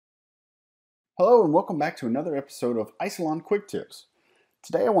Hello and welcome back to another episode of Isilon Quick Tips.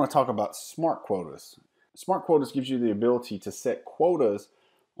 Today I want to talk about SmartQuotas. SmartQuotas gives you the ability to set quotas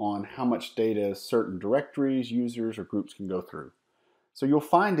on how much data certain directories, users, or groups can go through. So you'll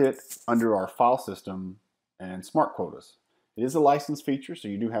find it under our file system and SmartQuotas. It is a license feature, so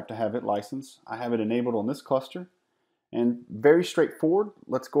you do have to have it licensed. I have it enabled on this cluster. And very straightforward,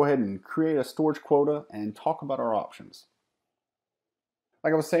 let's go ahead and create a storage quota and talk about our options.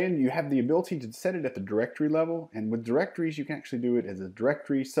 Like I was saying, you have the ability to set it at the directory level, and with directories you can actually do it as a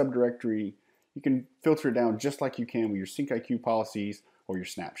directory, subdirectory. You can filter it down just like you can with your SyncIQ policies or your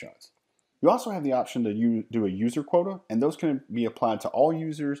snapshots. You also have the option to do a user quota, and those can be applied to all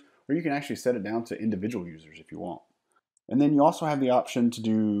users, or you can actually set it down to individual users if you want. And then you also have the option to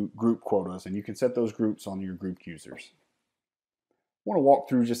do group quotas, and you can set those groups on your grouped users. I want to walk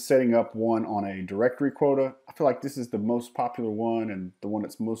through just setting up one on a directory quota. I feel like this is the most popular one and the one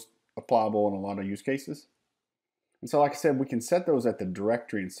that's most applicable in a lot of use cases. And so like I said, we can set those at the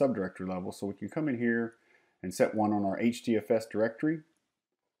directory and subdirectory level. So we can come in here and set one on our HDFS directory.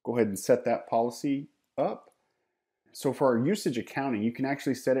 Go ahead and set that policy up. So for our usage accounting, you can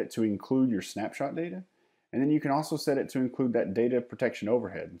actually set it to include your snapshot data. And then you can also set it to include that data protection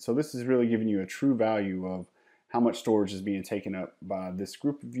overhead. And so this is really giving you a true value of how much storage is being taken up by this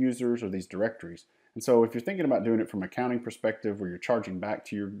group of users or these directories. And so if you're thinking about doing it from an accounting perspective where you're charging back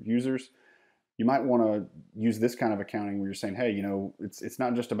to your users, you might want to use this kind of accounting where you're saying, hey, you know, it's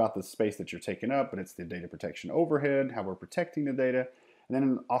not just about the space that you're taking up, but it's the data protection overhead, how we're protecting the data, and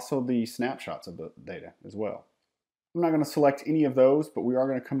then also the snapshots of the data as well. I'm not going to select any of those, but we are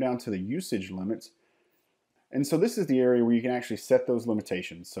going to come down to the usage limits. And so this is the area where you can actually set those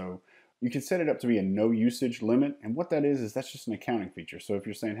limitations. So you can set it up to be a no usage limit, and what that is that's just an accounting feature. So if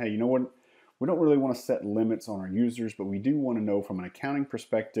you're saying, hey, you know what, we don't really want to set limits on our users, but we do want to know from an accounting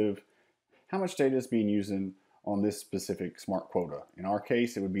perspective how much data is being used on this specific smart quota. In our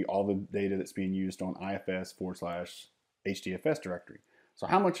case, it would be all the data that's being used on IFS/HDFS directory. So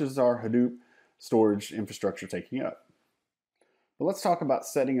how much is our Hadoop storage infrastructure taking up? But let's talk about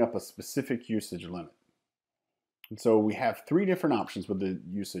setting up a specific usage limit. And so we have three different options with the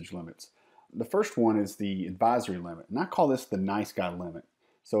usage limits. The first one is the advisory limit, and I call this the nice guy limit.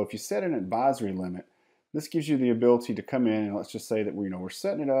 So if you set an advisory limit, this gives you the ability to come in and let's just say that we're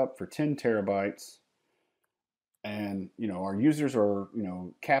setting it up for 10 terabytes, and our users are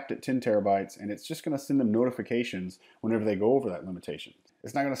capped at 10 terabytes, and it's just going to send them notifications whenever they go over that limitation.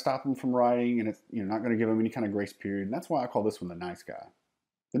 It's not going to stop them from writing, and it's not going to give them any kind of grace period. And that's why I call this one the nice guy.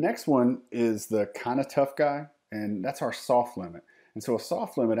 The next one is the kind of tough guy. And that's our soft limit. And so a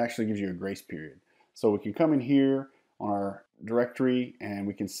soft limit actually gives you a grace period. So we can come in here on our directory and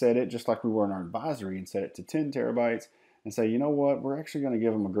we can set it just like we were in our advisory and set it to 10 terabytes and say, you know what, we're actually going to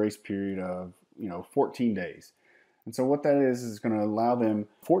give them a grace period of 14 days. And so what that is going to allow them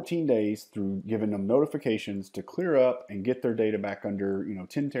 14 days through giving them notifications to clear up and get their data back under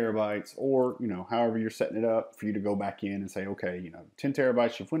 10 terabytes or however you're setting it up for you to go back in and say, okay, 10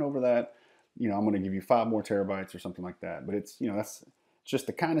 terabytes, you've went over that. I'm going to give you 5 more terabytes or something like that. But it's, that's just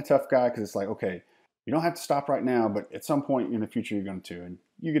the kind of tough guy because it's like, okay, you don't have to stop right now, but at some point in the future you're going to, and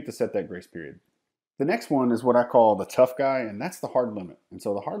you get to set that grace period. The next one is what I call the tough guy, and that's the hard limit. And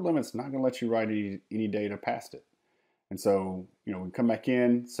so the hard limit's not going to let you write any data past it. And so, we come back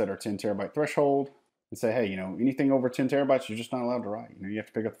in, set our 10 terabyte threshold, and say, hey, anything over 10 terabytes, you're just not allowed to write. You have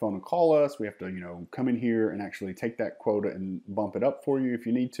to pick up the phone and call us. We have to, come in here and actually take that quota and bump it up for you if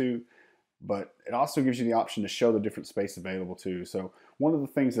you need to. But it also gives you the option to show the different space available too. So one of the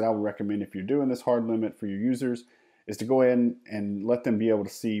things that I would recommend if you're doing this hard limit for your users is to go ahead and let them be able to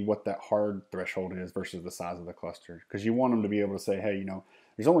see what that hard threshold is versus the size of the cluster. Because you want them to be able to say, hey,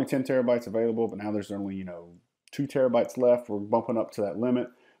 there's only 10 terabytes available, but now there's only, 2 terabytes left. We're bumping up to that limit.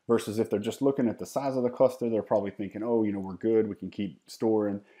 Versus if they're just looking at the size of the cluster, they're probably thinking, oh, we're good. We can keep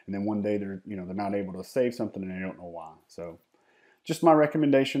storing. And then one day they're not able to save something and they don't know why. So just my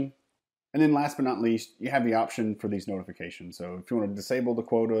recommendation. And then last but not least, you have the option for these notifications. So if you want to disable the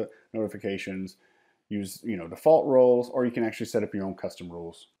quota notifications, use default roles, or you can actually set up your own custom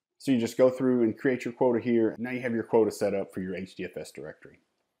rules. So you just go through and create your quota here. Now you have your quota set up for your HDFS directory.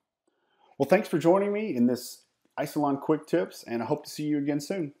 Well, thanks for joining me in this Isilon Quick Tips, and I hope to see you again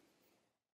soon.